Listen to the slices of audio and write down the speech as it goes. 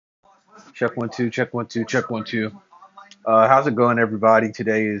Check one, two, check one, two, check one, two. How's it going, everybody?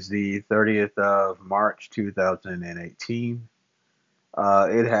 Today is the 30th of March, 2018.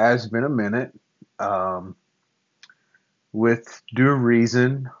 It has been a minute. Um, with due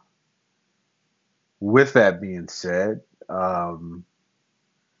reason, with that being said, um,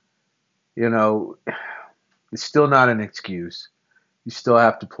 you know, it's still not an excuse. You still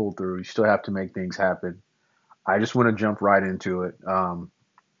have to pull through. You still have to make things happen. I just want to jump right into it.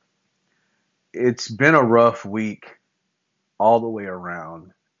 It's been a rough week all the way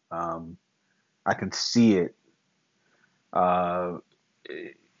around. Um, I can see it. Uh,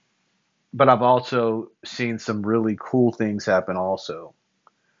 but I've also seen some really cool things happen also.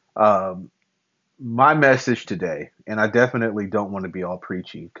 Um, my message today, and I definitely don't want to be all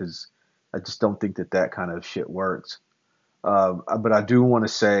preachy because I just don't think that that kind of shit works. But I do want to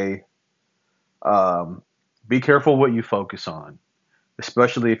say, um, be careful what you focus on,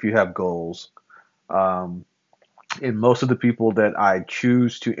 especially if you have goals. Um, and most of the people that I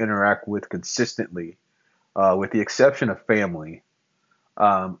choose to interact with consistently, with the exception of family,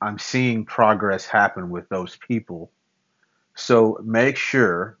 I'm seeing progress happen with those people. So make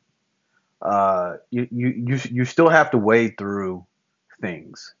sure you still have to wade through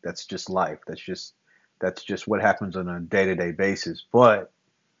things. That's just life. That's just what happens on a day to day basis. But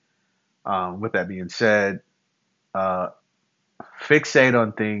with that being said, uh, fixate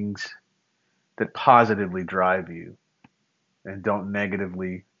on things that positively drive you and don't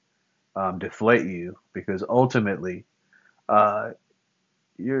negatively deflate you, because ultimately uh,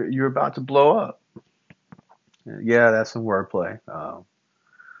 you're about to blow up. Yeah, that's some wordplay.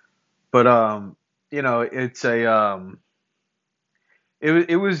 But it's a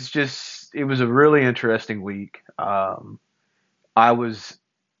it was a really interesting week. I was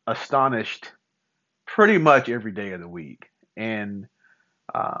astonished pretty much every day of the week, and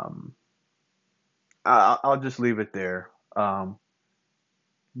um, I'll just leave it there.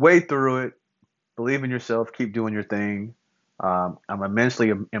 Wade through it, believe in yourself, keep doing your thing. I'm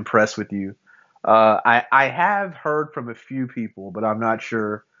immensely impressed with you. I have heard from a few people, but I'm not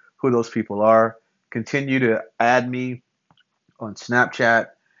sure who those people are. Continue to add me on Snapchat,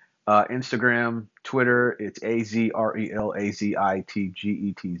 Instagram, Twitter. It's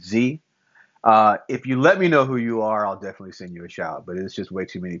azrelazitgetz. If you let me know who you are, I'll definitely send you a shout. But it's just way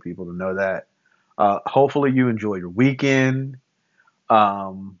too many people to know that. Hopefully, you enjoy your weekend.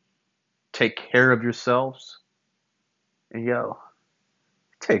 Um, take care of yourselves. And yo,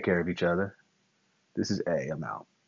 take care of each other. This is A. I'm out.